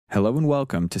Hello and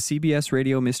welcome to CBS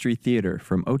Radio Mystery Theater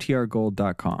from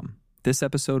OTRGold.com. This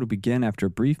episode will begin after a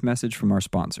brief message from our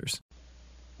sponsors.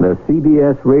 The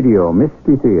CBS Radio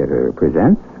Mystery Theater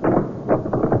presents...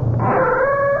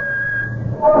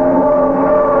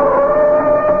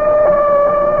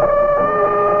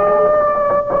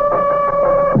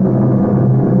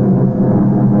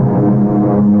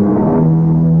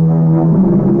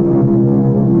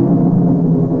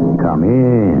 Come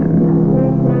in.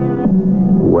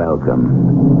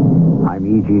 Welcome. I'm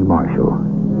E.G. Marshall.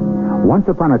 Once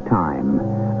upon a time,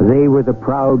 they were the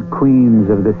proud queens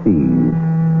of the seas,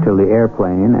 till the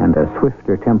airplane and a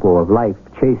swifter tempo of life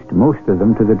chased most of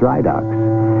them to the dry docks.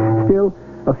 Still,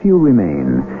 a few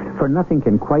remain, for nothing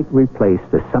can quite replace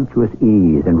the sumptuous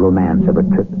ease and romance of a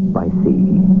trip by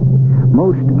sea.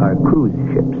 Most are cruise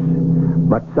ships,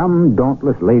 but some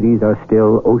dauntless ladies are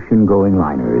still ocean-going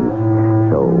liners.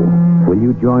 So, will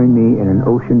you join me in an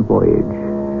ocean voyage?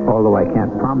 Although I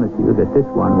can't promise you that this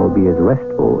one will be as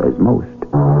restful as most.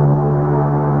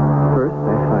 First,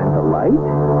 I find the light.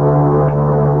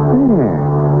 There.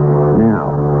 Now,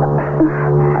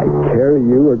 I carry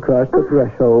you across the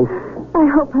threshold. I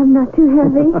hope I'm not too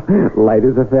heavy. Light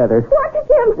as a feather. Watch it,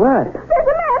 Jim. What? There's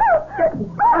a man.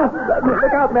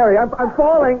 Look out, Mary. I'm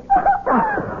falling.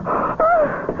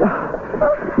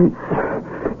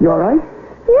 You all right?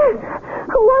 Yes.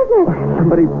 Who was it?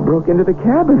 Somebody broke into the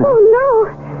cabin. Oh,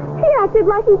 no. He acted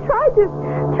like he tried to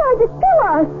kill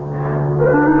us.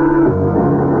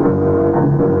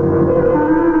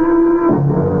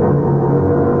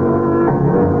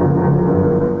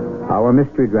 Our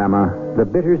mystery drama, The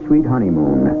Bittersweet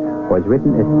Honeymoon, was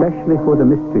written especially for the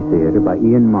Mystery Theater by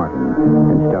Ian Martin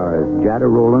and stars Jada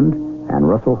Rowland and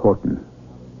Russell Horton.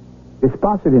 It's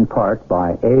sponsored in part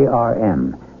by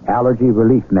ARM, Allergy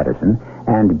Relief Medicine,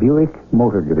 and Buick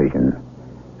Motor Division.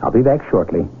 I'll be back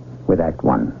shortly with Act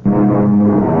One.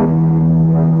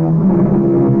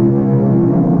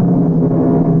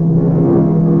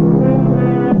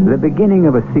 The beginning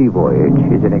of a sea voyage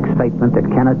is an excitement that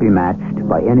cannot be matched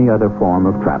by any other form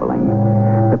of traveling.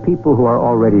 The people who are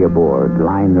already aboard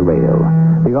line the rail.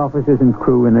 The officers and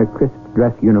crew in their crisp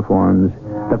dress uniforms.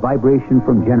 The vibration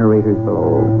from generators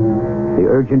below. The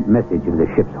urgent message of the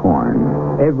ship's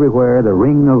horn. Everywhere the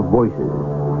ring of voices.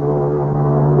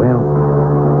 Well,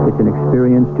 it's an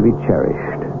experience to be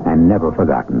cherished and never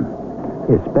forgotten.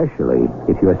 Especially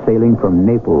if you are sailing from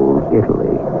Naples,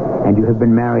 Italy, and you have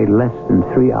been married less than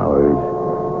 3 hours,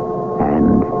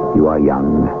 and you are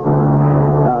young.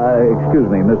 Excuse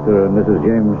me, Mr. and Mrs.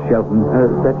 James Shelton.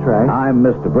 That's right. I'm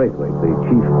Mr. Braithwaite, the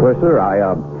chief purser.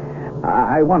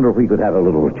 I wonder if we could have a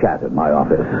little chat at my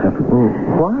office.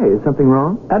 Why? Is something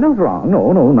wrong? Nothing wrong.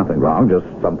 No, nothing wrong. Just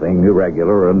something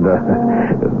irregular and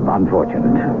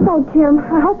unfortunate. Oh, Jim,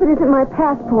 I hope it isn't my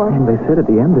passport. They said at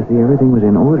the embassy everything was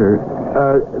in order.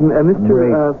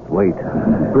 Mr.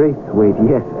 Braithwaite,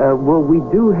 yes. Well, we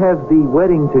do have the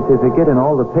wedding certificate and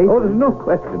all the papers. Oh, there's no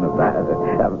question of that.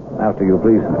 After you,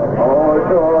 please.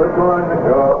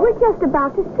 We're just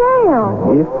about to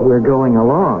sail. If we're going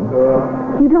along.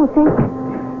 You don't think...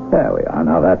 There we are.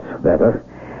 Now that's better.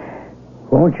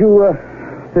 Won't you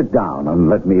sit down and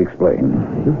let me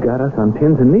explain? You've got us on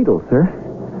pins and needles, sir.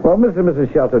 Well, Mr. and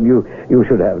Mrs. Shelton, you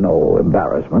should have no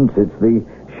embarrassments. It's the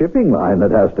shipping line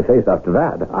that has to face up to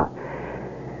that.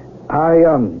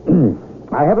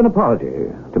 I have an apology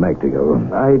to make to you.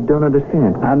 I don't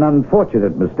understand. An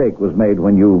unfortunate mistake was made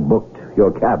when you booked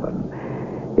your cabin.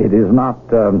 It is not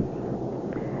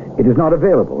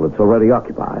available. It's already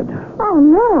occupied. Oh,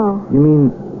 no. You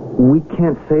mean we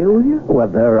can't sail with you? Well,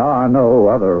 there are no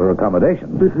other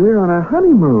accommodations. But we're on our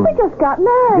honeymoon. We just got The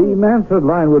married. Mansard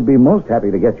line would be most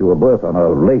happy to get you a berth on a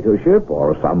later ship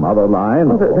or some other line.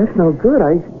 Oh, that's no good.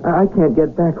 I can't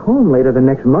get back home later than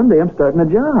next Monday. I'm starting a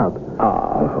job.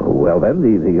 Well then,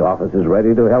 the office is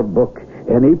ready to help book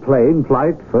any plane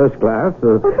flight, first class.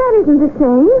 But that isn't the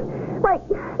same. Like,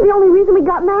 the only reason we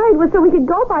got married was so we could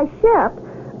go by ship.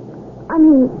 I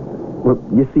mean... Well,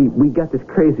 you see, we got this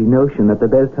crazy notion that the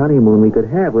best honeymoon we could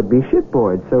have would be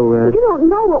shipboard, so, You don't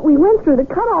know what we went through to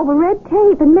cut all the red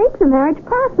tape and make the marriage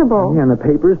possible. Yeah, and the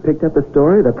papers picked up the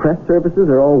story. The press services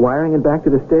are all wiring it back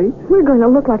to the States. We're going to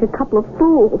look like a couple of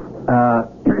fools.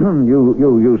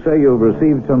 You say you've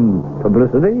received some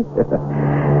publicity?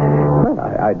 Well,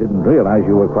 I didn't realize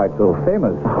you were quite so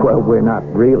famous. Well, we're not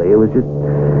really. It was just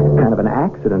kind of an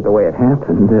accident the way it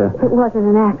happened. It wasn't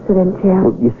an accident, Jim.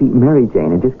 Well, you see, Mary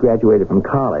Jane had just graduated from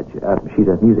college. She's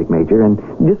a music major, and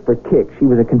just for kicks, she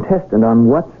was a contestant on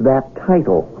What's That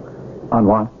Title? On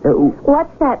what?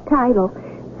 What's That Title?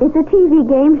 It's a TV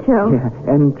game show. Yeah,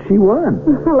 and she won.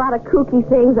 A lot of kooky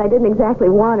things I didn't exactly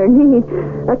want or need.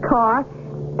 A car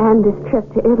and this trip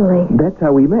to Italy. That's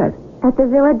how we met. At the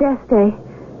Villa d'Este,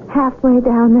 halfway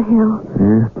down the hill.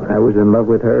 Yeah, I was in love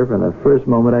with her from the first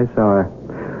moment I saw her.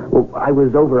 Well, I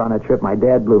was over on a trip my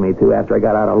dad blew me to after I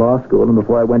got out of law school and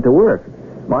before I went to work.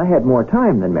 Well, I had more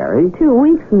time than Mary. 2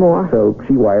 weeks more. So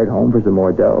she wired home for some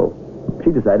more dough.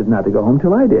 She decided not to go home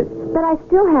till I did. But I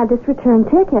still had this return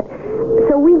ticket.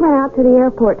 So we went out to the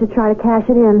airport to try to cash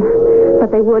it in.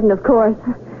 But they wouldn't, of course.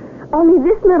 Only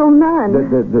this little nun.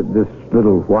 This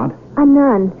little what? A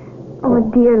nun. Oh, a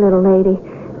dear little lady.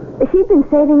 She'd been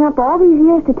saving up all these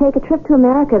years to take a trip to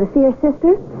America to see her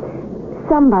sister.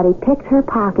 Somebody picked her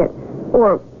pocket.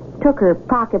 Or took her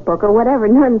pocketbook or whatever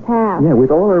nuns have. Yeah, with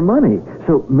all her money.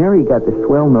 So Mary got this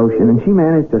swell notion, and she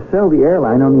managed to sell the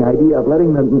airline on the idea of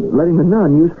letting the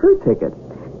nun use her ticket.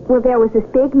 Well, there was this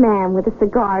big man with a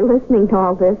cigar listening to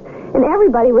all this, and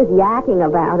everybody was yakking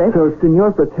about it. So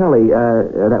Signor Fratelli,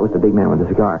 that was the big man with the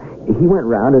cigar, he went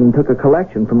round and took a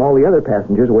collection from all the other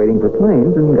passengers waiting for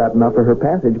planes and got enough for her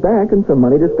passage back and some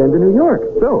money to spend in New York.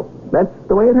 So, that's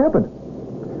the way it happened.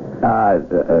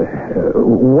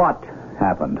 What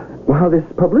happened? Well, this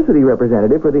publicity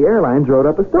representative for the airlines wrote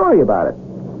up a story about it.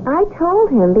 I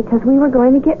told him because we were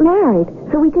going to get married,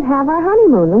 so we could have our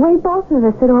honeymoon the way both of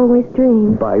us had always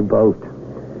dreamed. By boat.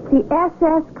 The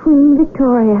SS Queen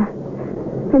Victoria.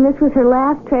 And this was her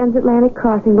last transatlantic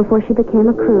crossing before she became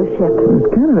a cruise ship. It's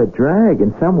kind of a drag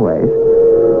in some ways.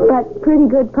 But pretty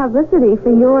good publicity for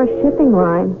your shipping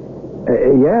line.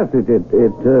 Yes,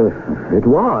 it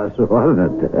was,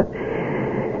 wasn't it?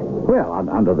 Well,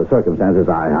 under the circumstances,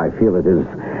 I feel it is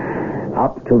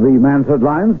up to the Mansard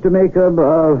Lines to make an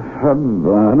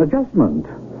adjustment.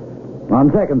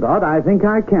 On second thought, I think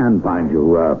I can find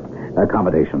you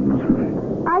accommodations.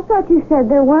 I thought you said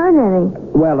there weren't any.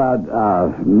 Well,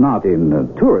 not in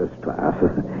tourist class.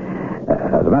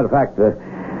 As a matter of fact, there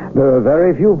are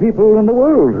very few people in the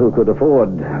world who could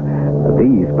afford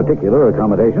these particular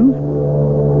accommodations.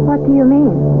 What do you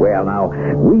mean? Well, now,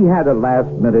 we had a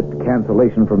last-minute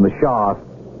cancellation from the Shah.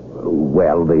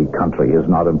 Well, the country is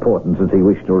not important since he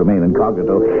wished to remain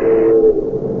incognito.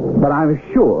 But I'm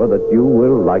sure that you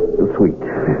will like the suite.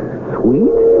 Suite?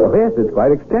 Oh, yes, it's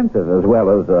quite extensive as well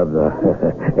as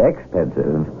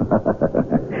expensive.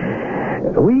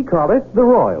 We call it the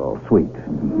Royal Suite.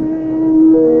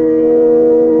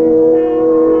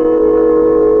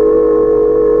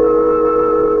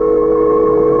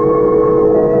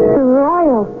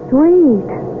 Sweet.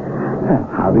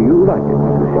 How do you like it,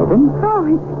 Mrs. Shelton? Oh,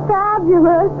 it's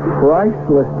fabulous.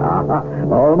 Priceless.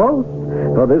 Almost.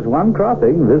 For this one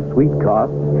crossing, this suite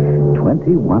costs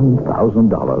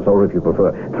 $21,000, or if you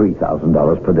prefer,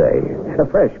 $3,000 per day.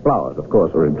 Fresh flowers, of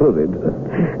course, are included.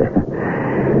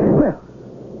 Well,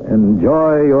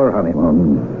 enjoy your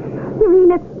honeymoon. You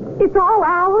mean it's all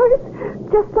ours?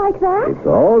 Just like that? It's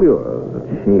all yours.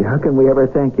 Gee, how can we ever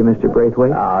thank you, Mr.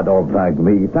 Braithwaite? Don't thank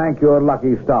me. Thank your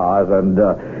lucky stars and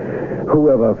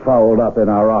whoever fouled up in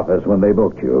our office when they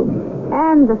booked you.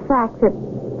 And the fact that,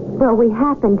 well, we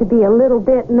happened to be a little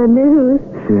bit in the news.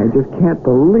 Gee, I just can't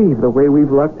believe the way we've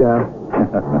lucked out.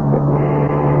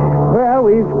 Well,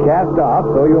 we've cast off,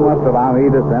 so you must allow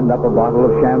me to send up a bottle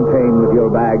of champagne with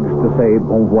your bags to say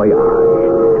bon voyage.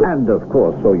 And, of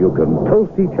course, so you can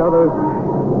toast each other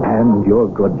and your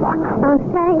good luck. Oh,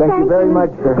 Thank you very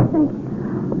much, sir.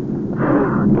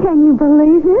 Can you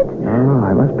believe it? Oh,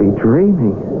 I must be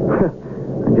dreaming.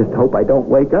 I just hope I don't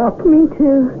wake up. Me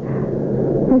too.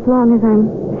 As long as I'm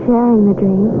sharing the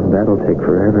dream. That'll take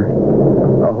forever.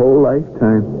 A whole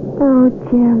lifetime. Oh,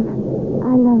 Jim,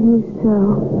 I love you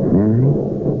so. Mary,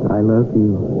 I love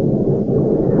you.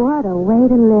 What a way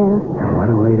to live. And what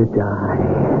a way to die.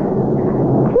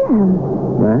 Jim.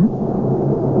 What?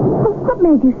 What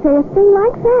made you say a thing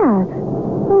like that?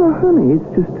 Oh, honey, it's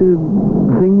just a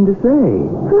thing to say.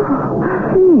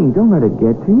 Hey, don't let it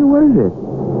get to you. What is it?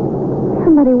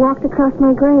 Somebody walked across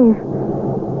my grave.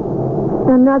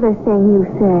 Another thing you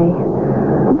say.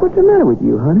 What's the matter with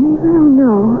you, honey? I don't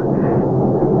know.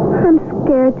 I'm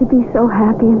scared to be so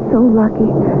happy and so lucky.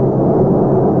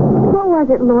 What was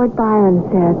it Lord Byron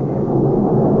said?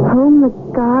 Whom the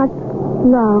gods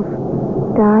love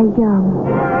die young.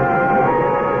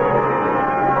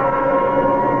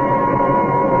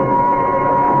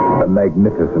 A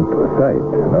magnificent sight,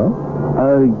 no?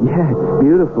 Yeah, it's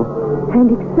beautiful. And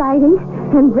exciting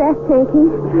and breathtaking.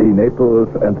 See Naples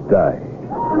and die.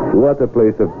 What a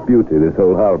place of beauty this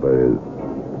whole harbor is.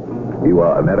 You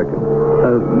are American?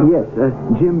 Yes,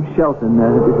 Jim Shelton.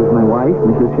 This is my wife,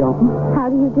 Mrs. Shelton. How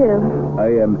do you do? I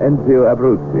am Enzio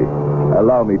Abruzzi.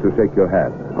 Allow me to shake your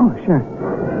hand. Oh, sure.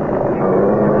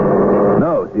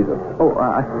 No, Caesar. Oh,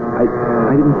 I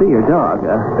didn't see your dog.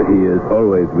 He is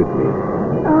always with me.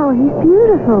 Oh, he's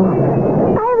beautiful.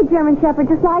 I have a German Shepherd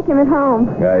just like him at home.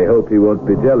 I hope he won't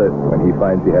be jealous when he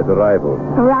finds he has a rival.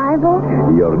 A rival?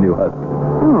 Your new husband.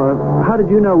 Oh, how did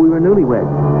you know we were newlyweds?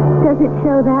 Does it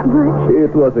show that much?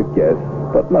 It was a guess,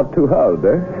 but not too hard,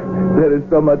 eh? There is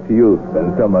so much youth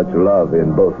and so much love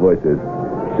in both voices.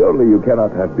 Surely you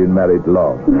cannot have been married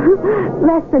long.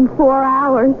 Less than 4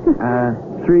 hours.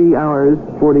 3 hours,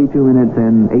 42 minutes,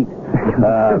 and 8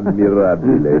 seconds.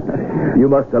 Mirabile. You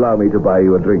must allow me to buy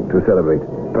you a drink to celebrate.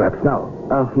 Perhaps now.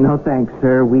 Oh, no thanks,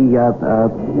 sir. We have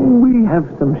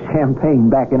some champagne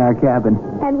back in our cabin.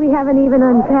 And we haven't even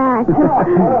unpacked.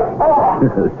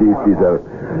 See, Caesar,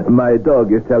 my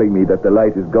dog is telling me that the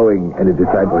light is going and it is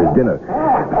time for his dinner.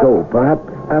 So, perhaps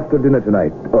after dinner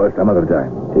tonight, or some other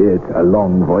time. It's a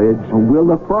long voyage. We'll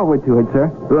look forward to it, sir.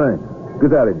 Right.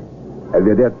 Good evening.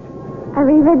 Arrivederci.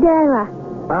 Arrivederla.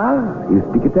 Ah, you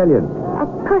speak Italian.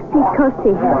 Così.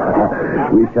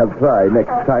 We shall try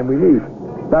next time we meet.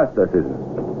 Faster, Caesar.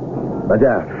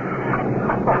 Madame,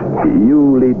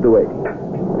 you lead the way.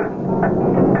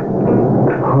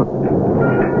 Oh,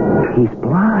 he's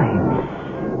blind.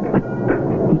 But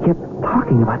he kept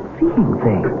talking about seeing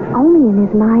things. Only in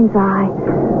his mind's eye.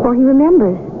 Or he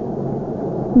remembers.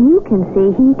 You can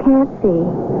see, he can't see.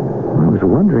 I was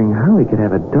wondering how he could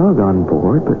have a dog on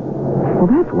board, but... Well,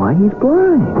 that's why he's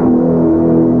blind.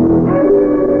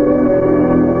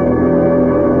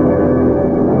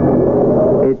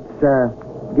 It's,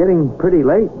 getting pretty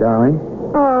late, darling.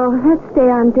 Oh, let's stay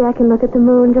on deck and look at the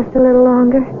moon just a little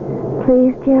longer.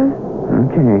 Please, Jim?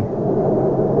 Okay.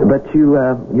 But you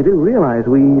do realize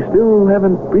we still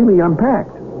haven't really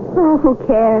unpacked. Oh, who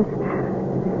cares?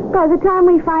 By the time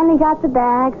we finally got the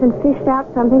bags and fished out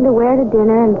something to wear to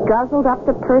dinner and guzzled up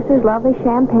the purser's lovely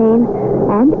champagne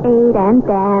and ate and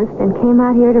danced and came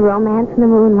out here to romance in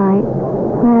the moonlight,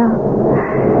 well,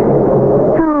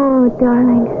 oh,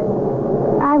 darling,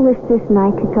 I wish this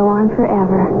night could go on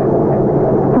forever.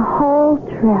 The whole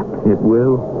trip. It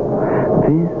will.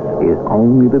 This is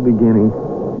only the beginning.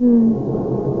 I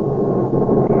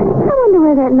wonder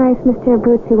where that nice Mr.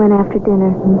 Abruzzi went after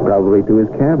dinner. Probably to his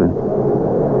cabin.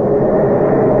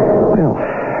 Well,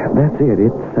 that's it.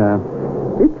 It's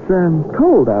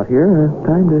cold out here.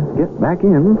 Time to get back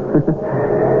in.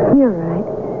 You're right.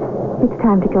 It's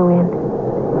time to go in.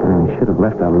 I should have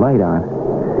left our light on.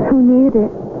 Who needed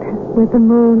it? With the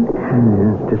moon.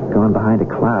 It's just gone behind a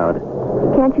cloud.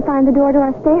 Can't you find the door to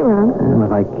our stateroom? Well,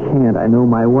 if I can't, I know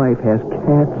my wife has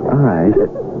cat's eyes.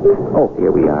 Oh,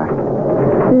 here we are.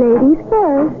 Ladies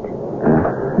first.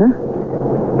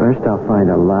 First, I'll find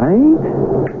a light.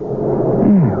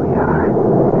 There we are.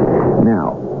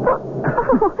 Now,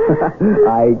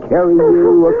 I carry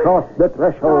you across the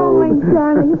threshold. Oh, my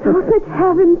darling. Oh, such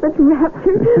heaven, such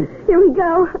rapture. Here we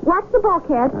go. Watch the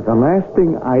bulkhead. The last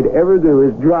thing I'd ever do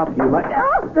is drop you.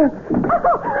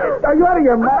 Are you out of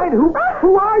your mind?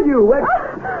 Who are you?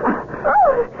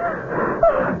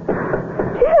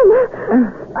 Jim!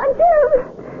 Jim!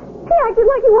 He acted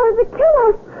like he wanted to kill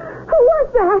us. Who was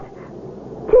that?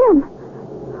 Jim!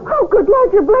 Oh, good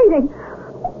Lord, you're bleeding.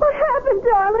 What happened,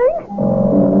 darling?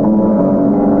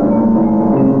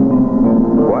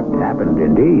 What happened,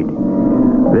 indeed?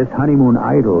 This honeymoon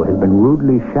idyll has been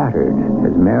rudely shattered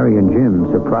as Mary and Jim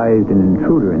surprised an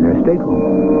intruder in their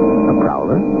stateroom. A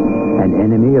prowler? An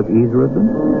enemy of either of them?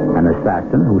 An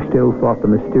assassin who still thought the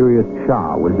mysterious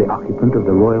Shah was the occupant of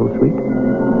the royal suite?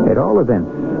 At all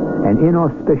events, an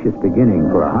inauspicious beginning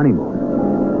for a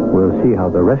honeymoon. We'll see how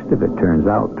the rest of it turns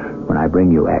out when I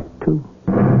bring you Act 2.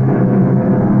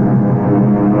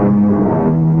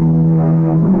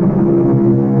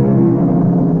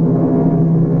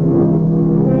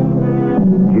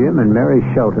 Jim and Mary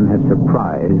Shelton had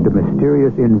surprised a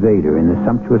mysterious invader in the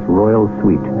sumptuous royal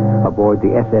suite aboard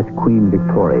the SS Queen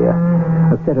Victoria,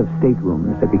 a set of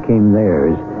staterooms that became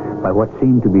theirs by what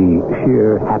seemed to be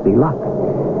sheer happy luck.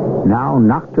 Now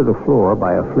knocked to the floor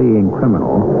by a fleeing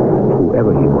criminal,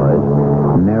 whoever he was,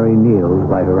 Mary kneels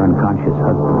by her unconscious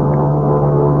husband.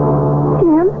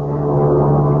 Jim?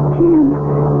 Jim,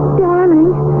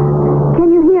 darling, can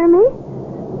you hear me?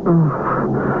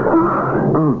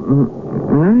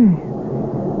 Mary?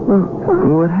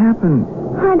 What happened?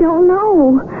 I don't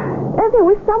know. There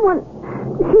was someone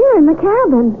here in the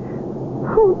cabin.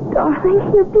 Oh, darling,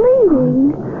 you're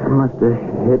bleeding. I must have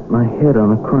hit my head on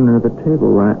the corner of the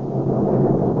table.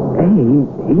 Hey,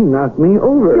 he knocked me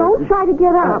over. Don't try to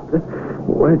get up.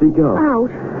 Where'd he go? Out,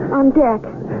 on deck.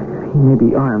 He may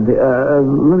be armed.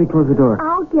 Let me close the door.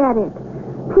 I'll get it.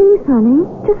 Please, honey,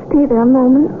 just stay there a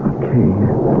moment. Okay.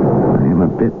 I am a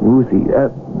bit woozy.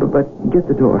 But get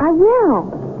the door. I will.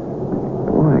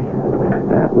 Boy,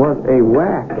 that was a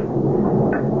whack.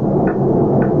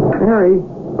 Mary,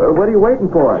 what are you waiting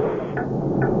for?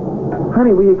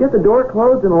 Honey, will you get the door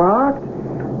closed and locked?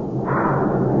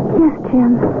 Yes,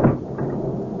 Jim.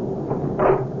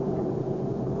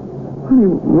 Honey,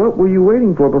 what were you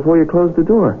waiting for before you closed the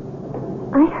door?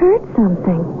 I heard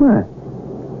something. What?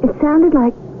 It sounded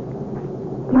like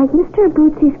Mr.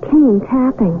 Abuzi's cane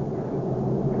tapping.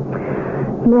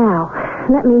 Now,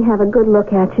 let me have a good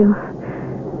look at you.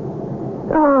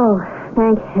 Oh,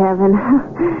 thank heaven.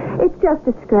 It's just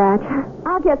a scratch.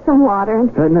 I'll get some water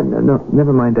and... No,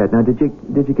 never mind that. Now, did you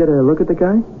get a look at the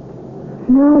guy?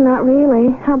 No, not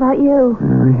really. How about you?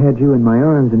 I had you in my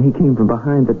arms, and he came from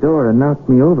behind the door and knocked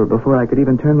me over before I could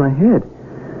even turn my head.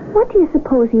 What do you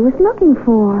suppose he was looking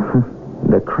for?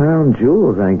 The crown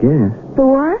jewels, I guess. The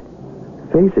what?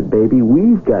 Face it, baby,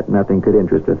 we've got nothing could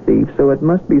interest a thief, so it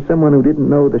must be someone who didn't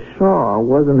know the Shaw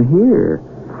wasn't here.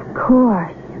 Of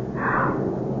course.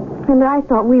 And I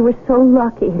thought we were so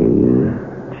lucky.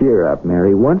 Hey, cheer up,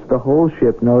 Mary. Once the whole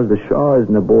ship knows the Shaw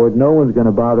isn't aboard, no one's going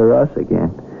to bother us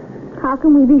again. How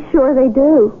can we be sure they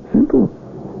do? Simple.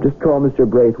 Just call Mr.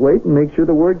 Braithwaite and make sure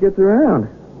the word gets around.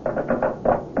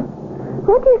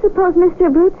 What do you suppose Mr.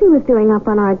 Abuzi was doing up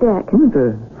on our deck? It's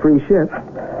a free ship.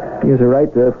 He has a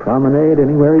right to promenade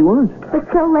anywhere he wants. But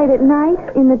so late at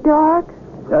night, in the dark?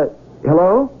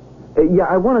 Hello? Yeah,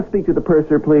 I want to speak to the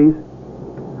purser, please.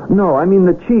 No, I mean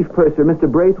the chief purser, Mr.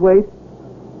 Braithwaite.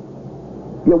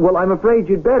 Yeah, well, I'm afraid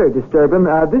you'd better disturb him.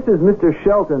 This is Mr.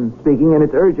 Shelton speaking, and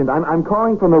it's urgent. I'm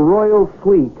calling from the Royal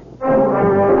Suite.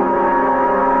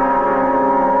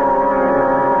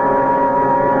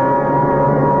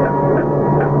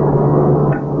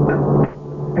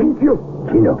 Thank you,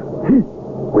 Gino.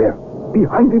 Where?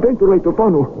 Behind the ventilator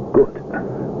funnel. Good.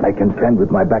 I can stand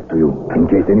with my back to you in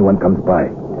case anyone comes by.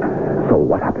 So,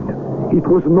 what happened? It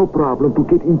was no problem to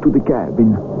get into the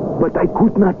cabin, but I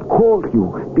could not call you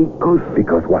because...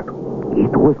 Because what?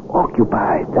 It was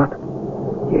occupied. What?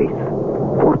 Yes.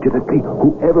 Fortunately,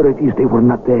 whoever it is, they were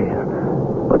not there.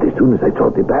 But as soon as I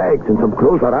saw the bags and some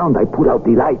clothes around, I put out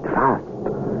the light fast.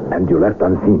 And you left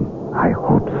unseen? I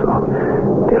hope so.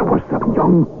 There were some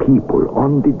young people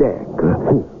on the deck.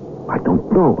 Who? I don't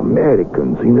know.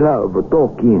 Americans in love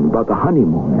talking about the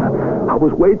honeymoon. I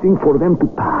was waiting for them to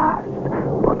pass.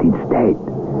 But instead,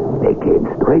 they came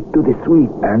straight to the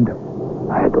suite. And?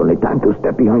 I had only time to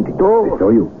step behind the door. They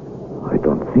saw you? I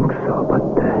don't think so, but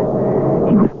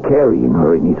he was carrying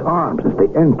her in his arms as they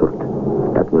entered.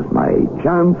 That was my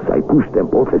chance. I pushed them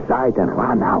both aside and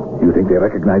ran out. You think they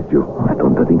recognized you? I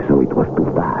don't think so. It was too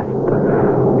fast.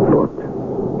 But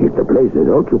if the place is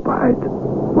occupied,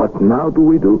 what now do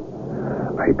we do?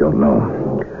 I don't know.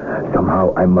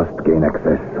 Somehow I must gain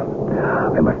access.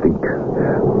 I must think.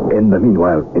 In the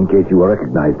meanwhile, in case you are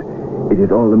recognized, it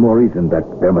is all the more reason that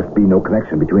there must be no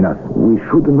connection between us. We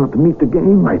should not meet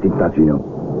again? I think not, Gino.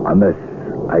 Unless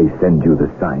I send you the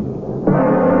sign.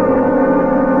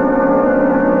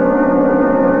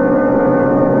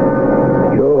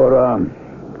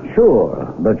 You're,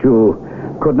 sure that you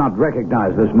could not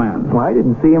recognize this man? Well, I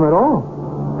didn't see him at all.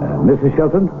 Mrs.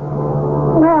 Shelton?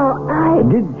 Well,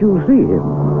 Did you see him?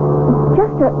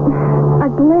 just a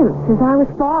glimpse as I was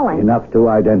falling. Enough to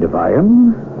identify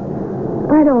him?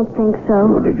 I don't think so.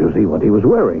 Or did you see what he was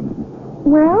wearing?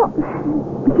 Well,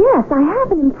 yes, I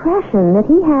have an impression that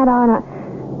he had on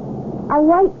a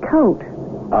white coat.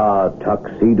 A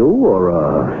tuxedo or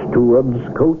a steward's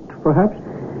coat, perhaps?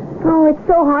 Oh, it's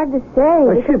so hard to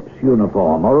say. A ship's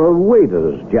uniform or a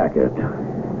waiter's jacket?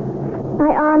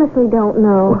 I honestly don't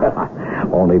know.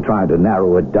 Only trying to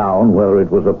narrow it down whether it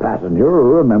was a passenger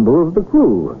or a member of the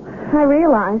crew. I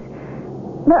realize.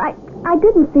 But I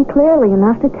didn't see clearly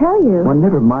enough to tell you. Well,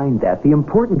 never mind that. The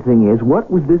important thing is,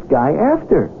 what was this guy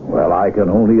after? Well, I can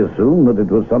only assume that it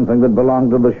was something that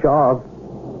belonged to the Shah.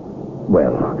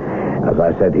 Well, as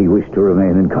I said, he wished to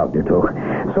remain incognito.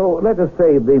 So let us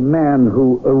say the man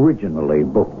who originally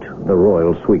booked the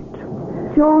Royal Suite.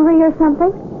 Jewelry or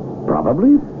something?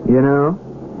 Probably. You know,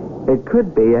 it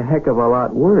could be a heck of a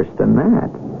lot worse than that.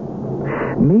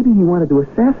 Maybe he wanted to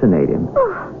assassinate him.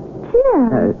 Oh,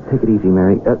 Jim. Take it easy,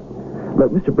 Mary.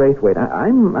 Look, Mr. Braithwaite,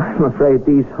 I'm afraid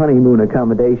these honeymoon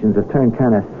accommodations have turned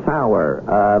kind of sour.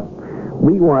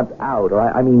 We want out, or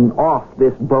I mean off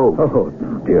this boat. Oh,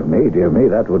 dear me,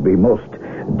 that would be most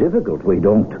difficult. We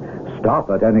don't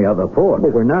stop at any other port.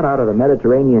 Well, we're not out of the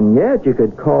Mediterranean yet. You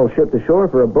could call ship to shore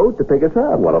for a boat to pick us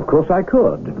up. Well, of course I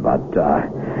could, but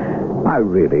I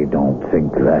really don't think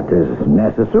that is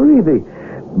necessary.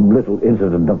 little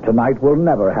incident of tonight will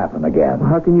never happen again.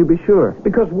 How can you be sure?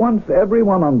 Because once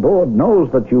everyone on board knows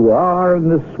that you are in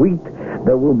the suite,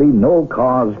 there will be no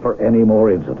cause for any more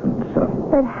incidents.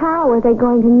 But how are they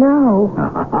going to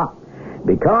know?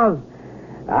 Because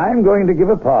I'm going to give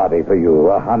a party for you,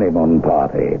 a honeymoon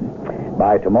party.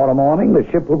 By tomorrow morning, the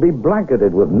ship will be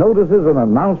blanketed with notices and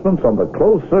announcements on the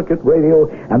closed-circuit radio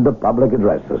and the public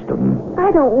address system.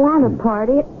 I don't want a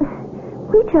party.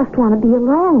 We just want to be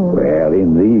alone. Well,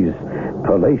 in these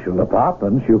palatial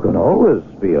apartments, you can always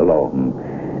be alone.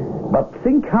 But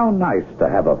think how nice to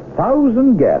have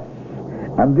 1,000 guests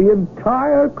and the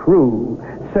entire crew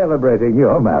celebrating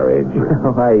your marriage.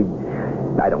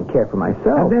 I don't care for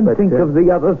myself. And then but, think of the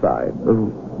other side.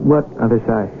 What other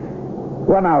side?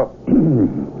 Well, now,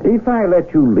 if I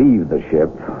let you leave the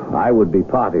ship, I would be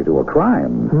party to a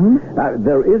crime.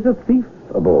 There is a thief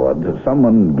aboard,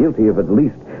 someone guilty of at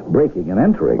least breaking and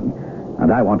entering,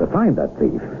 and I want to find that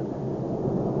thief.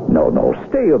 No,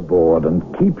 stay aboard and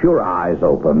keep your eyes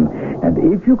open, and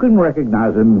if you can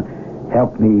recognize him,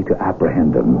 help me to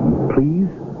apprehend him, please.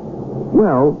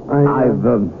 Well,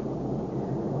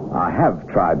 I have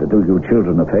tried to do you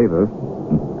children a favor.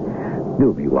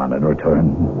 Do me one in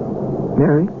return.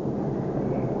 Mary?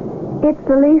 It's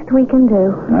the least we can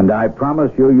do. And I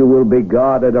promise you will be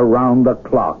guarded around the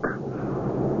clock.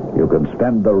 You can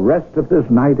spend the rest of this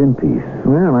night in peace.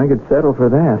 Well, I could settle for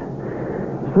that.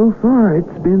 So far,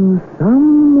 it's been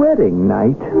some wedding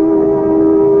night.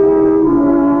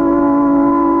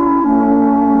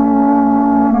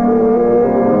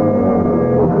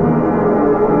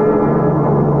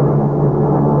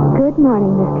 Good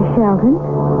morning, Mr. Sheldon.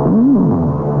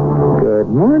 Good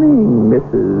morning,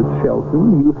 Mrs.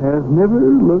 Shelton. You have never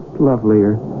looked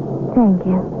lovelier. Thank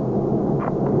you.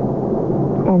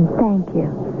 And thank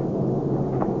you.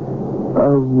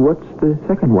 What's the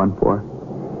second one for?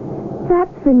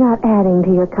 That's for not adding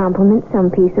to your compliment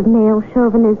some piece of male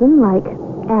chauvinism like,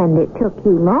 and it took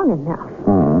you long enough.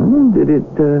 Did it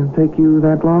take you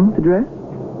that long to dress?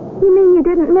 You mean you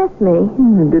didn't miss me?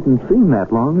 It didn't seem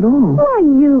that long at all. Why,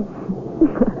 you...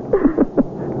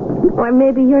 Or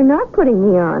maybe you're not putting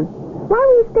me on. Why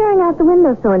were you staring out the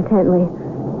window so intently?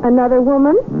 Another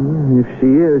woman? If she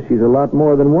is, she's a lot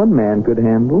more than one man could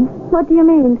handle. What do you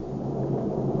mean?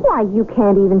 Why, you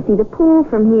can't even see the pool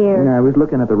from here. I was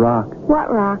looking at the rock. What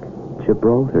rock?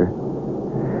 Gibraltar.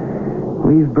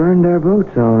 We've burned our boats,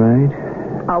 all right.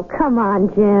 Oh, come on,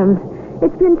 Jim.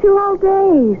 It's been 2 whole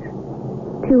days.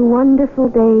 2 wonderful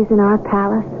days in our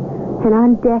palace and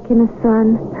on deck in the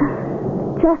sun.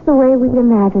 Just the way we'd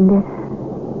imagined it.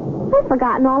 I've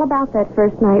forgotten all about that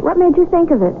first night. What made you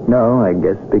think of it? No, I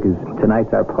guess because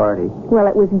tonight's our party. Well,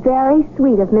 it was very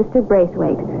sweet of Mr.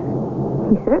 Braithwaite.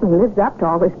 He certainly lives up to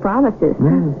all his promises.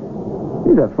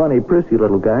 He's a funny, prissy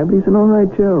little guy, but he's an all right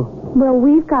Joe. Well,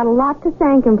 we've got a lot to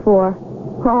thank him for.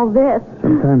 All this.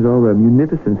 Sometimes all the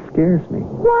munificence scares me.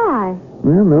 Why?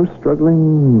 Well, no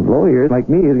struggling lawyer like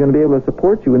me is going to be able to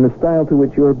support you in the style to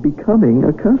which you're becoming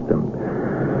accustomed.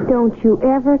 Don't you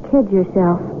ever kid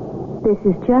yourself. This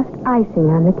is just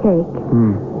icing on the cake.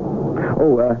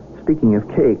 Oh, speaking of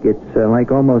cake, it's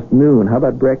like almost noon. How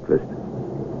about breakfast?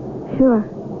 Sure.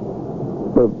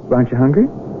 Well, aren't you hungry?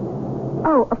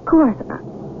 Oh, of course.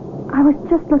 I was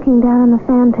just looking down on the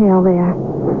fantail there.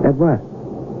 At what?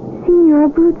 Signor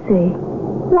Abruzzi,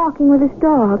 walking with his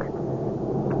dog.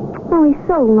 Oh, he's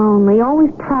so lonely,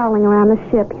 always prowling around the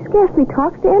ship. He scarcely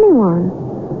talks to anyone.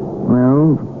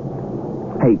 Well,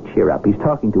 hey, cheer up. He's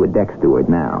talking to a deck steward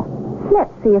now.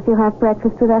 Let's see if you'll have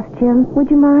breakfast with us, Jim. Would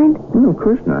you mind? No, of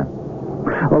course not.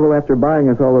 Although after buying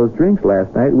us all those drinks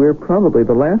last night, we're probably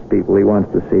the last people he wants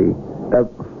to see.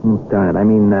 Darn it, I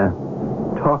mean,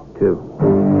 talk to.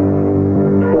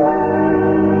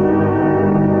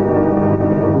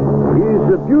 He's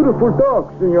a beautiful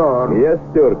dog, senor. Yes,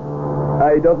 sir.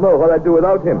 I don't know what I'd do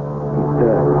without him.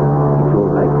 It's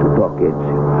all right to talk,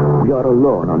 Ezio. We are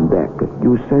alone on deck.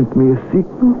 You sent me a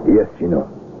signal? Yes, you know.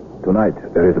 Tonight,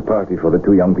 there is a party for the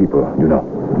 2 young people, you know.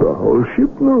 The whole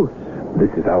ship knows. This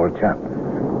is our chance.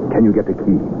 Can you get the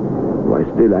key? Why,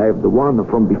 still I have the one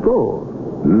from before.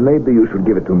 Maybe you should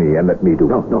give it to me and let me do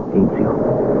it. No, Ezio.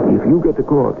 If you get the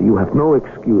call, you have no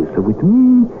excuse. With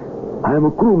me, I am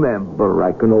a crew member.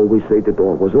 I can always say the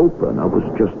door was open. I was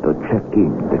just checking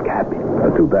the cabin.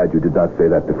 Too bad you did not say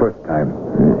that the first time.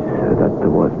 Yes, that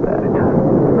was bad.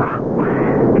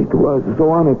 It was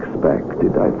so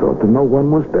unexpected. I thought no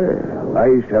one was there.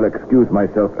 I shall excuse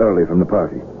myself early from the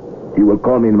party. You will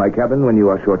call me in my cabin when you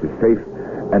are sure it is safe,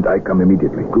 and I come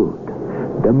immediately. Good.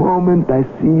 The moment I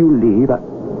see you leave,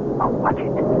 Oh, watch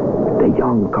it. The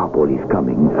young couple is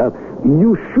coming.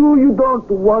 You sure you don't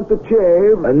want a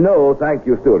chair? No, thank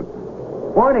you, Stuart.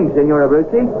 Morning, Senor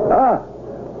Abruzzi. Ah,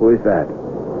 who is that?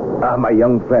 My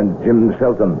young friend, Jim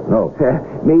Shelton. No.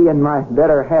 Me and my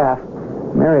better half.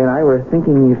 Mary and I were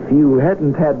thinking if you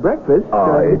hadn't had breakfast...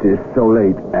 It is so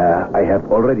late. I have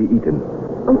already eaten.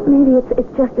 Maybe it's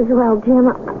just as well, Jim.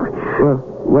 Well,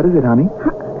 what is it, honey?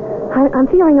 I'm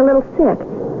feeling a little sick.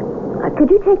 Could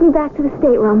you take me back to the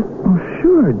stateroom? Oh,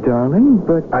 sure, darling,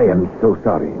 but... I am so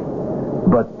sorry.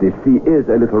 But the sea is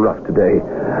a little rough today.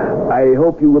 I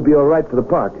hope you will be all right for the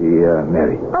party,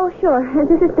 Mary. Oh, sure.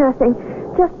 This is nothing.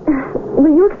 Just, will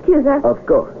you excuse us? Of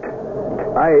course.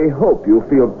 I hope you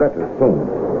feel better soon.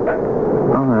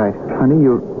 All right. Honey,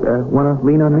 you want to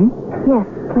lean on me? Yes,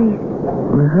 please.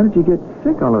 Well, how did you get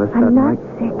sick all of a sudden? I'm not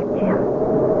sick, Jim.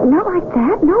 Not like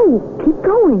that. No, keep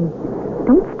going.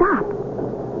 Don't stop.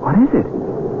 What is it?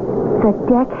 The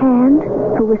deckhand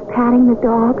who was patting the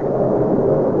dogs.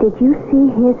 Did you see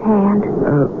his hand?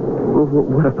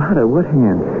 What about it? What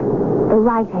hand? The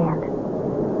right hand.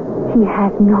 He has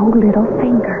no little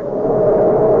finger.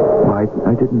 Well,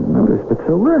 I didn't notice, but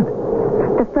so what?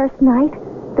 The first night,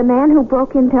 the man who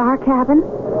broke into our cabin,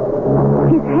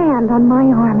 his hand on my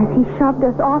arm as he shoved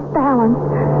us off balance.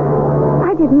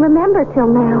 I didn't remember till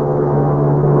now.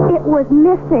 It was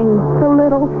missing the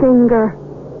little finger.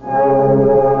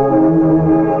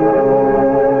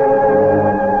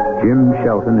 Jim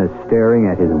Shelton is staring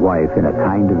at his wife in a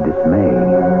kind of dismay.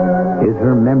 Is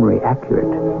her memory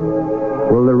accurate?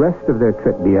 Will the rest of their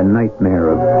trip be a nightmare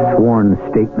of sworn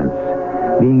statements,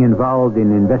 being involved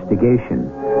in investigation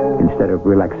instead of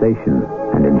relaxation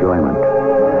and enjoyment?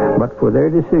 But for their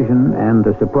decision and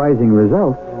the surprising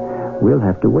results, we'll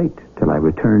have to wait till I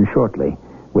return shortly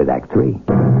with Act 3.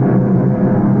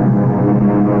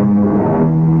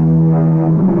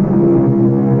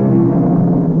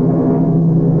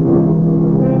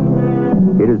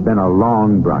 It has been a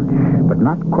long brunch, but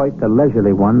not quite the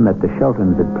leisurely one that the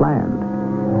Sheltons had planned.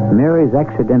 Mary's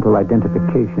accidental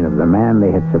identification of the man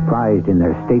they had surprised in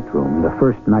their stateroom the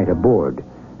first night aboard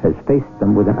has faced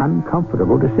them with an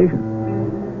uncomfortable decision.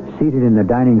 Seated in the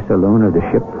dining saloon of the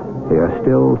ship, they are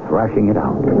still thrashing it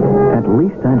out. At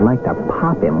least I'd like to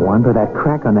pop him one for that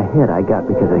crack on the head I got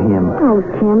because of him. Oh,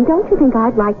 Jim, don't you think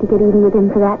I'd like to get even with him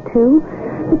for that, too?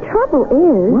 The trouble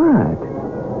is... What?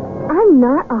 I'm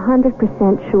not 100%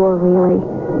 sure, really.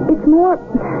 It's more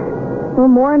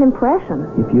an impression.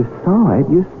 If you saw it,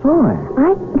 you saw it.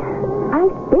 I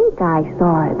think I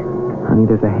saw it. Honey,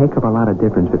 there's a heck of a lot of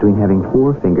difference between having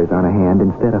 4 fingers on a hand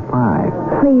instead of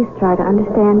 5. Please try to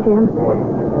understand, Jim.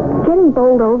 Getting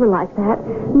bowled over like that,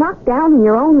 knocked down in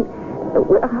your own...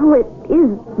 Oh, it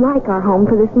is like our home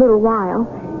for this little while.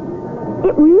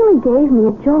 It really gave me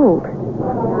a jolt.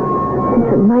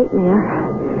 It's a nightmare.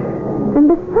 And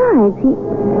besides, he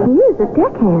is a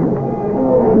deckhand.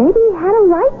 Maybe he had a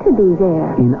right to be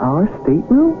there. In our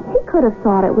stateroom? He could have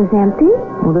thought it was empty.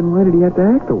 Well, then why did he have to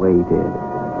act the way he did?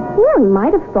 Well, he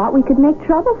might have thought we could make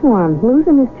trouble for him,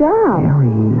 losing his job.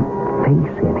 Mary,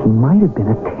 face it, he might have been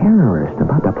a terrorist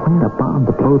about to plant a bomb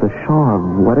to blow the Shah of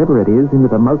whatever it is into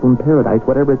the Muslim paradise,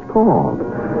 whatever it's called.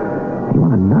 You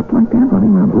want a nut like that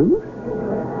running around loose?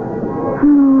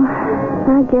 Oh,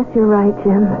 I guess you're right,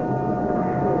 Jim.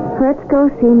 Let's go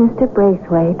see Mr.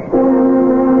 Braithwaite.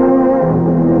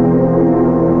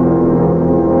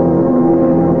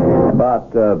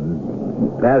 But,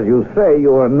 as you say,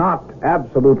 you are not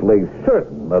absolutely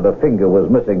certain that a finger was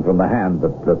missing from the hand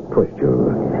that pushed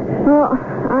you. Well,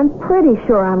 I'm pretty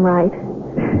sure I'm right.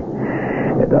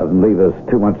 It doesn't leave us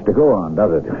too much to go on,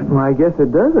 does it? Well, I guess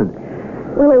it doesn't.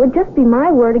 Well, it would just be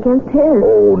my word against his.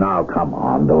 Oh, now, come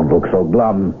on. Don't look so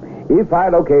glum. If I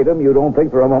locate him, you don't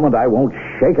think for a moment I won't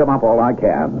shake him up all I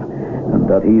can. And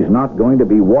that he's not going to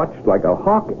be watched like a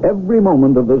hawk every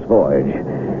moment of this voyage.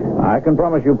 I can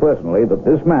promise you personally that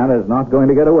this man is not going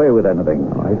to get away with anything.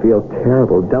 Oh, I feel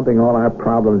terrible dumping all our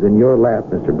problems in your lap,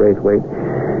 Mr. Braithwaite.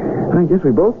 I guess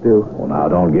we both do. Well, now,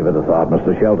 don't give it a thought,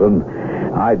 Mr. Shelton.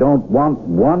 I don't want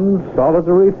one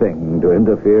solitary thing to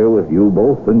interfere with you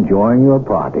both enjoying your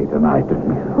party tonight.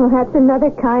 Well, that's another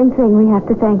kind thing we have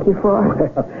to thank you for.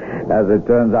 As it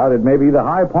turns out, it may be the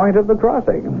high point of the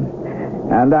crossing.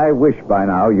 And I wish by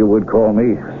now you would call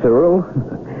me Cyril.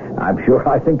 I'm sure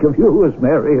I think of you as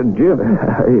Mary and Jim.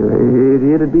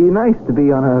 It'd be nice to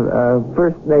be on a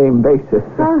first-name basis.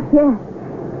 Oh, yes.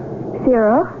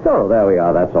 Cyril. So, there we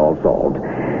are. That's all solved.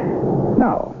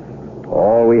 Now,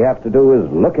 all we have to do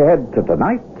is look ahead to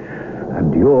tonight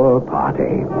and your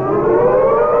party.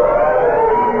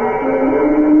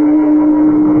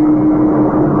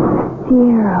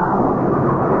 Cyril.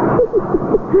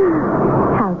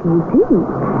 How do you do,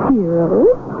 Cyril?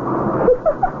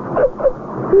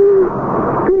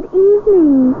 Good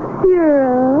evening,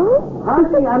 Cyril.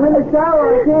 Honey, I'm in the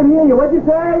shower. I can't hear you. What'd you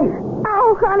say?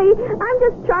 Oh, honey, I'm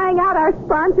just trying out our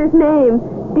sponsor's name.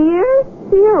 Dear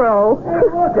Cyril. Hey,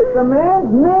 look, it's the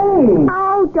man's name.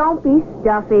 Oh, don't be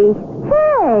stuffy.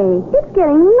 Hey, it's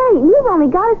getting late, and you've only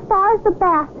got as far as the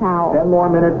bath towel. 10 more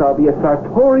minutes, I'll be a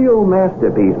sartorial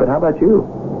masterpiece. But how about you?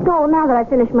 Oh, now that I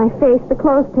finished my face, the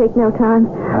clothes take no time.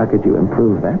 How could you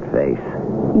improve that face?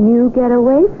 You get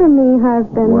away from me,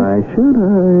 husband. Why should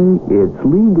I? It's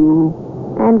legal.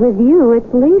 And with you,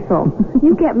 it's lethal.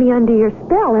 You get me under your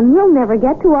spell, and we'll never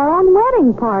get to our own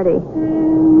wedding party.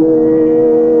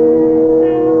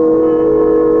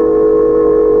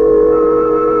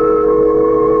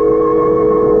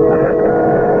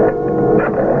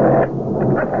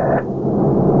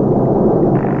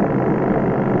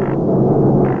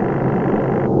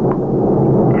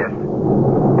 Yes,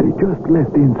 They just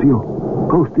left Enzio.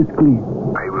 Coast is clean.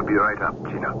 I will be right up,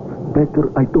 Gina.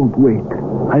 Better I don't wait.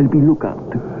 I'll be lookout.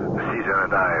 Caesar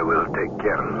and I will take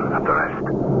care of the rest.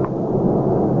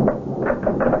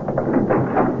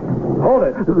 Hold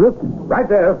it. Right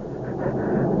there.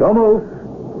 Don't move.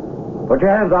 Put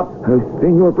your hands up.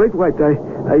 Senor Braithwaite,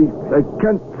 I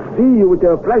can't see you with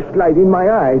a flashlight in my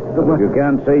eyes. If you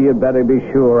can't see, you'd better be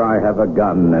sure I have a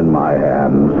gun in my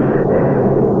hands.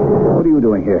 What are you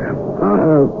doing here?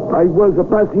 I was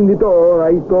passing the door.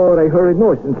 I thought I heard a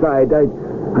noise inside. I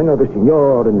know the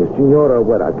senor and the senora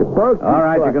were at the party. All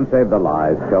right, you can save the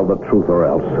lies. Tell the truth or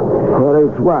else. Or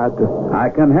else what? I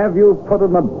can have you put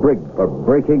in a brig for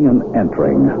breaking and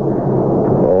entering.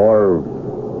 Or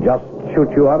just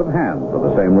shoot you out of hand for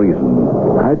the same reason.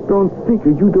 I don't think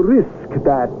you'd risk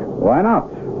that. Why not?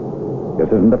 This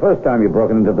isn't the first time you've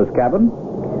broken into this cabin.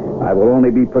 I will only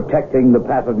be protecting the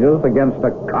passengers against a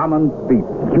common thief.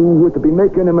 You would be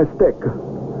making a mistake.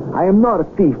 I am not a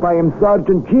thief. I am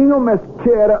Sergeant Gino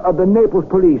Mascara of the Naples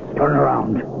Police. Turn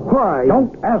around. Why?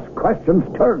 Don't ask questions.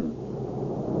 Turn.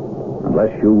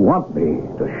 Unless you want me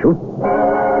to shoot.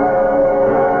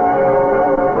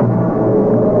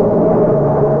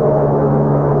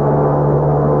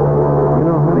 You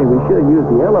know, honey, we should have used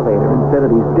the elevator instead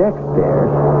of these deck stairs.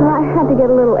 I had to get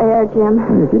a little air, Jim.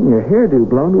 You're getting your hairdo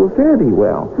blown to a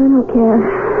fare-thee-well. I don't care.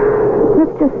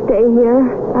 Let's just stay here,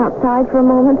 outside for a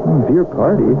moment. It's your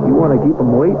party. If you want to keep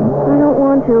them waiting. I don't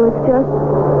want to. It's just...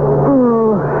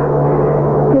 Oh.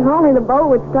 If only the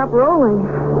boat would stop rolling.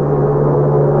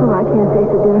 Oh, I can't face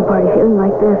a dinner party feeling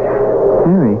like this.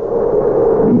 Harry,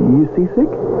 you seasick?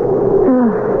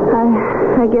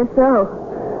 I guess so.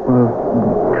 Well,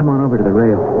 come on over to the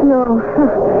rail. No.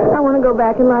 I want to go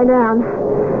back and lie down.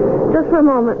 Just for a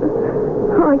moment.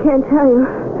 Oh, I can't tell you.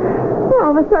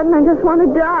 All of a sudden, I just want to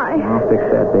die. I'll fix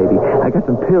that, baby. I got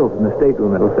some pills in the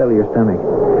stateroom that'll settle your stomach.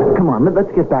 Come on, let's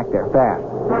get back there fast.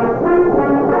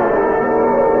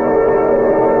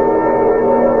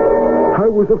 I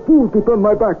was a fool to turn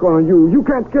my back on you. You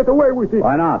can't get away with it.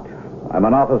 Why not? I'm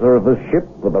an officer of this ship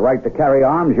with the right to carry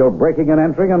arms. You're breaking and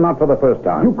entering, and not for the first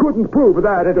time. You couldn't prove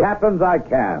that. If it happens, I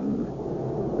can.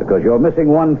 Because you're missing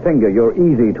one finger, you're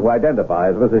easy to identify,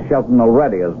 as Mrs. Shelton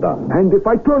already has done. And if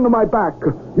I turn my back,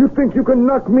 you think you can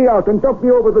knock me out and dump me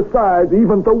over the side?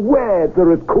 Even the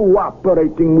weather is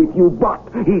cooperating with you, but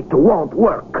it won't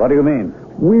work. What do you mean?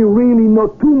 We really know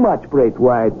too much,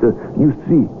 Braithwaite. You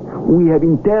see, we have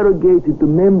interrogated the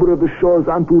member of the show's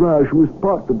entourage who is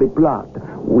part of the plot.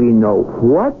 We know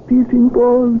what is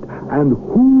involved and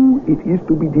who it is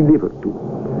to be delivered to.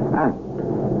 And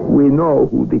we know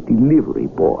who the delivery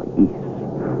boy is.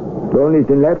 The only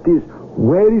thing left is,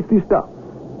 where is the stuff?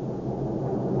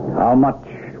 How much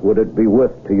would it be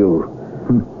worth to you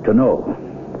to know?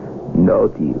 No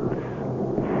deals.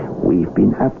 We've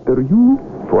been after you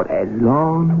for a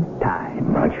long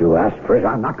time. Once you asked for it,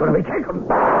 I'm not going to be taken.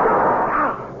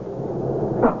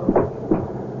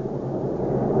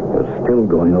 You're still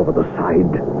going over the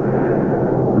side.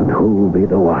 And who'll be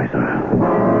the wiser?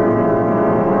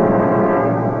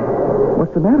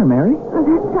 What's the matter, Mary? Oh,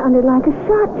 that sounded like a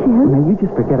shot, Jim. Now, you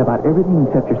just forget about everything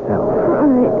except yourself. All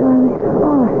right, darling.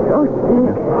 Oh, so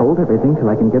sick. Hold everything till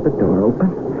I can get the door open.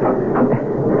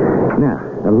 Now,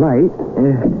 the light.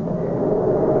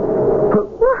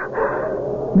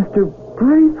 Mr.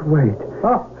 Braithwaite.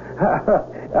 Oh,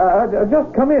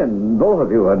 just come in, both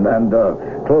of you, and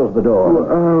close the door.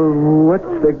 What's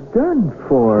the gun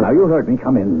for? Now, you heard me.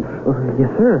 Come in. Yes,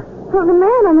 sir. Oh, the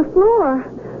man on the floor.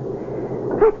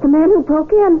 That's the man who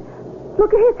broke in.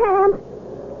 Look at his hand.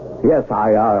 Yes,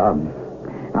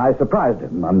 I surprised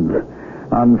him.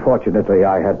 Unfortunately,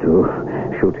 I had to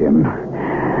shoot him.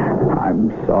 I'm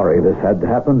sorry this had to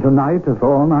happen tonight of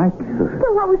all nights.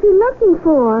 But what was he looking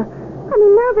for? I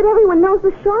mean, now that everyone knows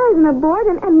the Shaw isn't aboard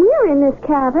and we're in this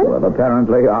cabin. Well,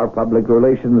 apparently our public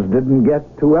relations didn't get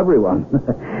to everyone.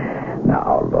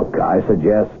 Now, look, I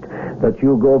suggest that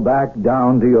you go back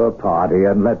down to your party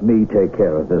and let me take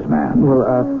care of this man.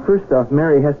 Well, first off,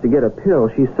 Mary has to get a pill.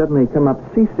 She's suddenly come up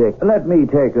seasick. Let me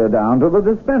take her down to the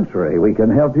dispensary. We can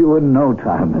help you in no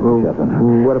time, Mr.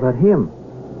 Chilton. What about him?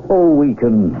 Oh, we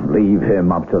can leave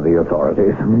him up to the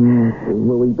authorities.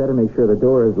 Well, we better make sure the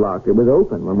door is locked. It was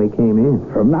open when we came in.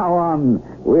 From now on,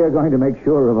 we're going to make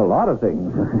sure of a lot of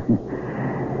things.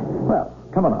 Well,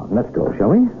 come along. Let's go,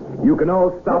 shall we? You can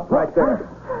all stop right there.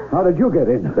 How did you get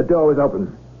in? The door was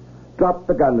open. Drop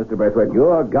the gun, Mr. Braithwaite.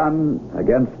 Your gun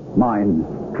against mine.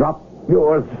 Drop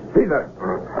yours. Caesar.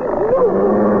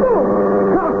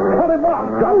 Cut him off.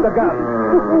 Drop the gun.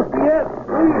 Yes.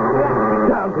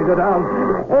 Down, Caesar, down.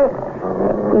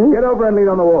 Get over and lean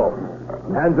on the wall.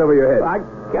 Hands over your head. I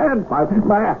can't.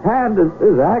 My hand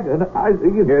is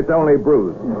agonizing. It's only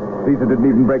bruised. Caesar didn't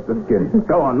even break the skin.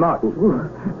 Go on, march.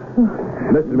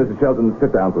 Mr. and Mrs. Shelton,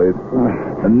 sit down, please.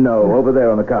 No, over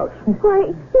there on the couch. Why,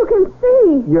 you can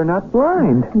see. You're not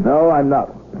blind. No, I'm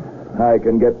not. I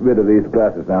can get rid of these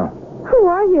glasses now. Who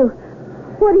are you?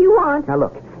 What do you want? Now,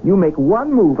 look, you make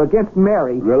one move against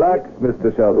Mary. Relax,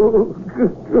 Mr. Shelton.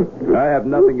 I have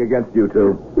nothing against you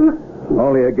two.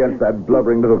 Only against that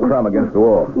blubbering little crumb against the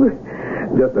wall.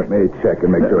 Just let me check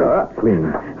and make sure it's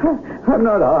clean. I'm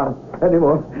not armed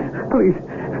anymore. Please,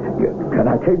 can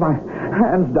I take my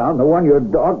hands down? The one your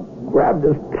dog grabbed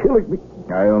is killing me.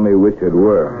 I only wish it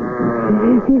were.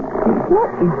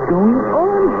 What is going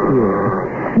on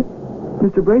here?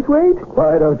 Mr. Braithwaite?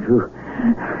 Why don't you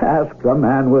ask the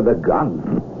man with a gun?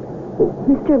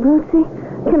 Mr. Brucey,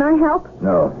 can I help?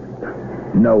 No.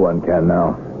 No one can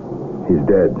now. He's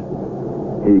dead.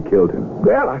 He killed him.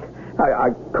 Well,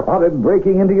 I caught him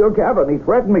breaking into your cabin. He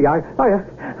threatened me. I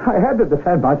had to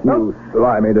defend myself. You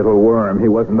slimy little worm. He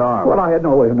wasn't armed. Well, I had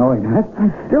no way of knowing that.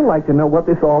 I'd still like to know what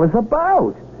this all is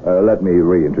about. Let me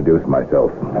reintroduce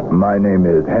myself. My name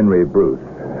is Henry Bruce,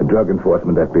 Drug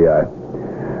Enforcement FBI.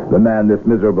 The man this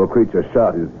miserable creature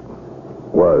shot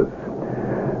was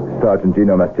Sergeant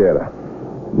Gino Masciera,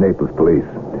 Naples Police.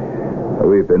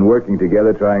 We've been working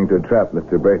together trying to trap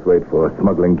Mr. Braithwaite for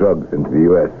smuggling drugs into the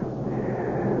U.S.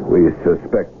 We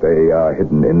suspect they are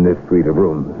hidden in this suite of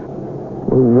rooms.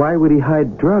 Why would he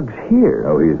hide drugs here?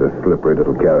 Oh, he's a slippery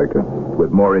little character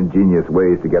with more ingenious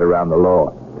ways to get around the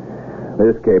law.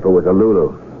 This caper was a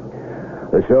Lulu.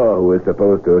 The Shaw, who was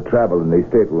supposed to travel in these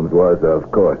staterooms, was,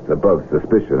 of course, above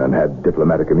suspicion and had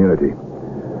diplomatic immunity.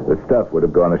 The stuff would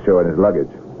have gone ashore in his luggage.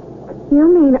 You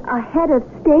mean a head of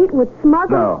state would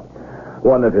smuggle? No.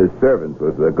 One of his servants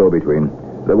was the go-between,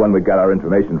 the one we got our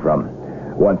information from.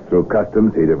 Once through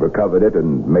customs, he'd have recovered it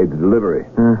and made the delivery.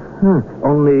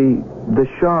 Only the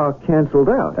Shaw canceled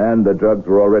out. And the drugs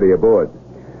were already aboard.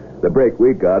 The break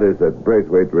we got is that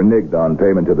Braithwaite reneged on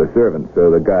payment to the servant, so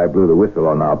the guy blew the whistle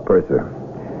on our purser.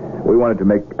 We wanted to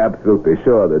make absolutely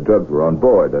sure the drugs were on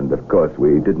board, and of course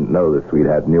we didn't know the suite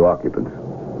had new occupants.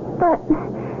 But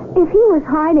if he was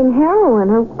hiding heroin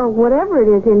or whatever it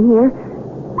is in here,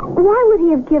 why would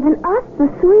he have given us the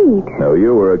suite? No,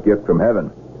 you were a gift from heaven,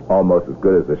 almost as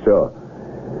good as the Shaw.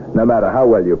 No matter how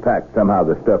well you packed, somehow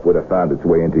the stuff would have found its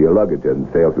way into your luggage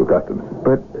and sailed through customs.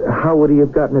 But how would he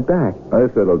have gotten it back?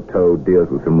 This little toad deals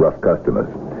with some rough customers.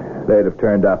 They'd have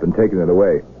turned up and taken it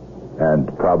away.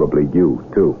 And probably you,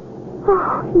 too.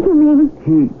 Oh, you mean...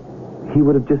 He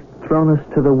would have just thrown us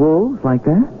to the wolves like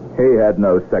that? He had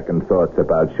no second thoughts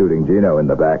about shooting Gino in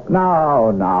the back.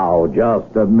 Now,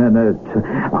 just a minute.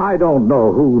 I don't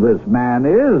know who this man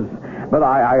is, but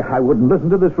I wouldn't listen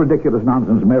to this ridiculous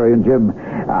nonsense, Mary and Jim.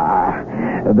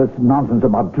 This nonsense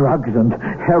about drugs and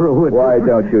heroin. Why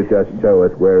don't you just show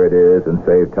us where it is and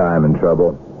save time and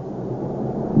trouble?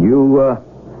 You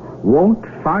won't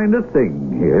find a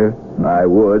thing here. I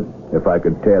would, if I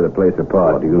could tear the place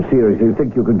apart. What, do you seriously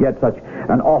think you could get such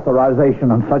an authorization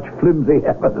on such flimsy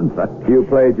evidence? You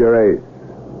played your ace.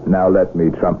 Now let me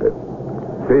trump it.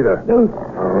 Caesar.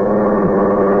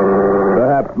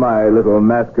 Perhaps my little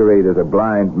masquerade as a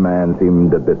blind man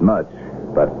seemed a bit much,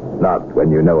 but not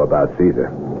when you know about Caesar.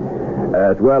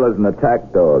 As well as an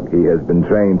attack dog, he has been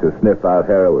trained to sniff out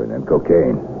heroin and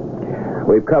cocaine.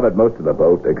 We've covered most of the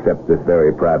boat, except this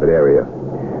very private area.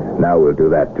 Now we'll do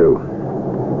that, too.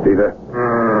 Caesar,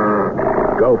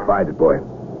 go find it, boy.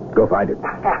 Go find it.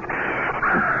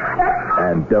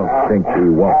 And don't think we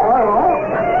won't.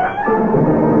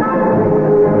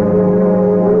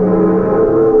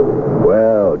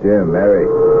 Well, Jim, Mary,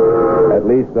 at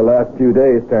least the last few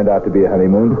days turned out to be a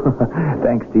honeymoon.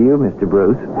 Thanks to you, Mr.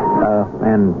 Bruce.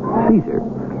 And Caesar.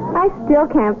 I still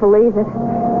can't believe it.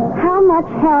 How much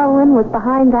heroin was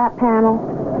behind that panel?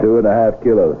 2.5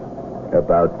 kilos.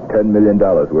 About $10 million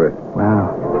worth.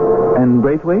 Wow. And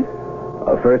Braithwaite?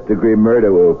 A first-degree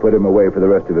murder will put him away for the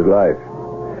rest of his life.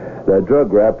 The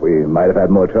drug rap we might have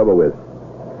had more trouble with.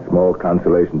 Small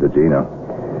consolation to Gino.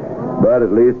 But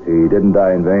at least he didn't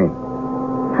die in vain.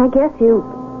 I guess you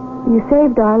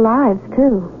saved our lives,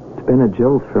 too. It's been a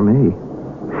jolt for me.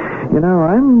 You know,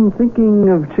 I'm thinking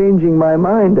of changing my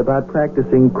mind about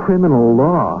practicing criminal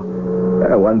law.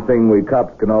 One thing we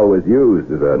cops can always use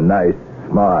is a nice,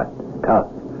 smart, tough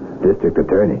district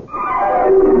attorney.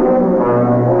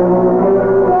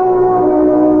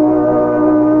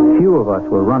 Few of us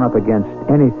will run up against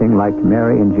anything like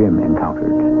Mary and Jim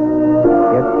encountered.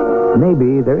 Yet,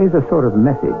 maybe there is a sort of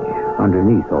message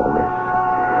underneath all this.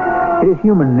 It is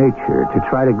human nature to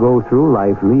try to go through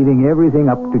life leaving everything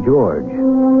up to George.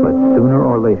 But sooner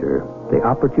or later, the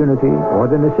opportunity or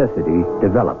the necessity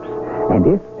develops. And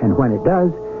if and when it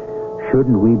does,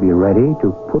 shouldn't we be ready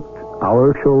to put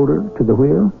our shoulder to the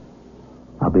wheel?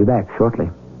 I'll be back shortly.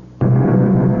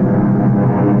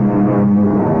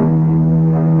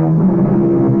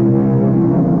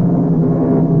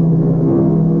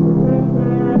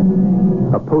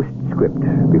 A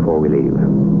postscript before we leave.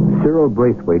 Cyril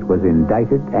Braithwaite was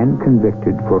indicted and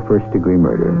convicted for first-degree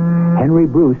murder. Henry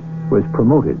Bruce was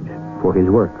promoted for his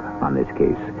work on this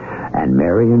case. And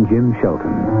Mary and Jim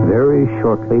Shelton very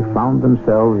shortly found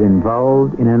themselves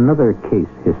involved in another case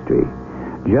history,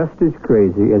 just as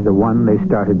crazy as the one they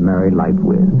started married life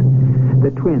with.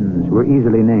 The twins were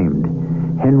easily named,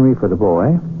 Henry for the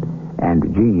boy,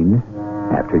 and Gene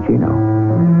after Gino.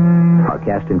 Our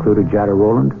cast included Jada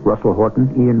Rowland, Russell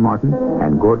Horton, Ian Martin,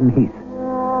 and Gordon Heath.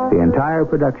 The entire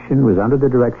production was under the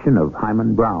direction of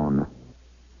Hyman Brown.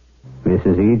 This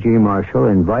is E.G. Marshall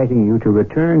inviting you to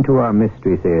return to our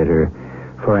Mystery Theater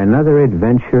for another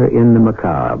adventure in the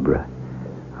macabre.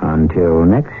 Until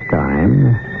next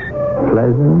time,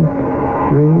 pleasant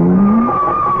dreams.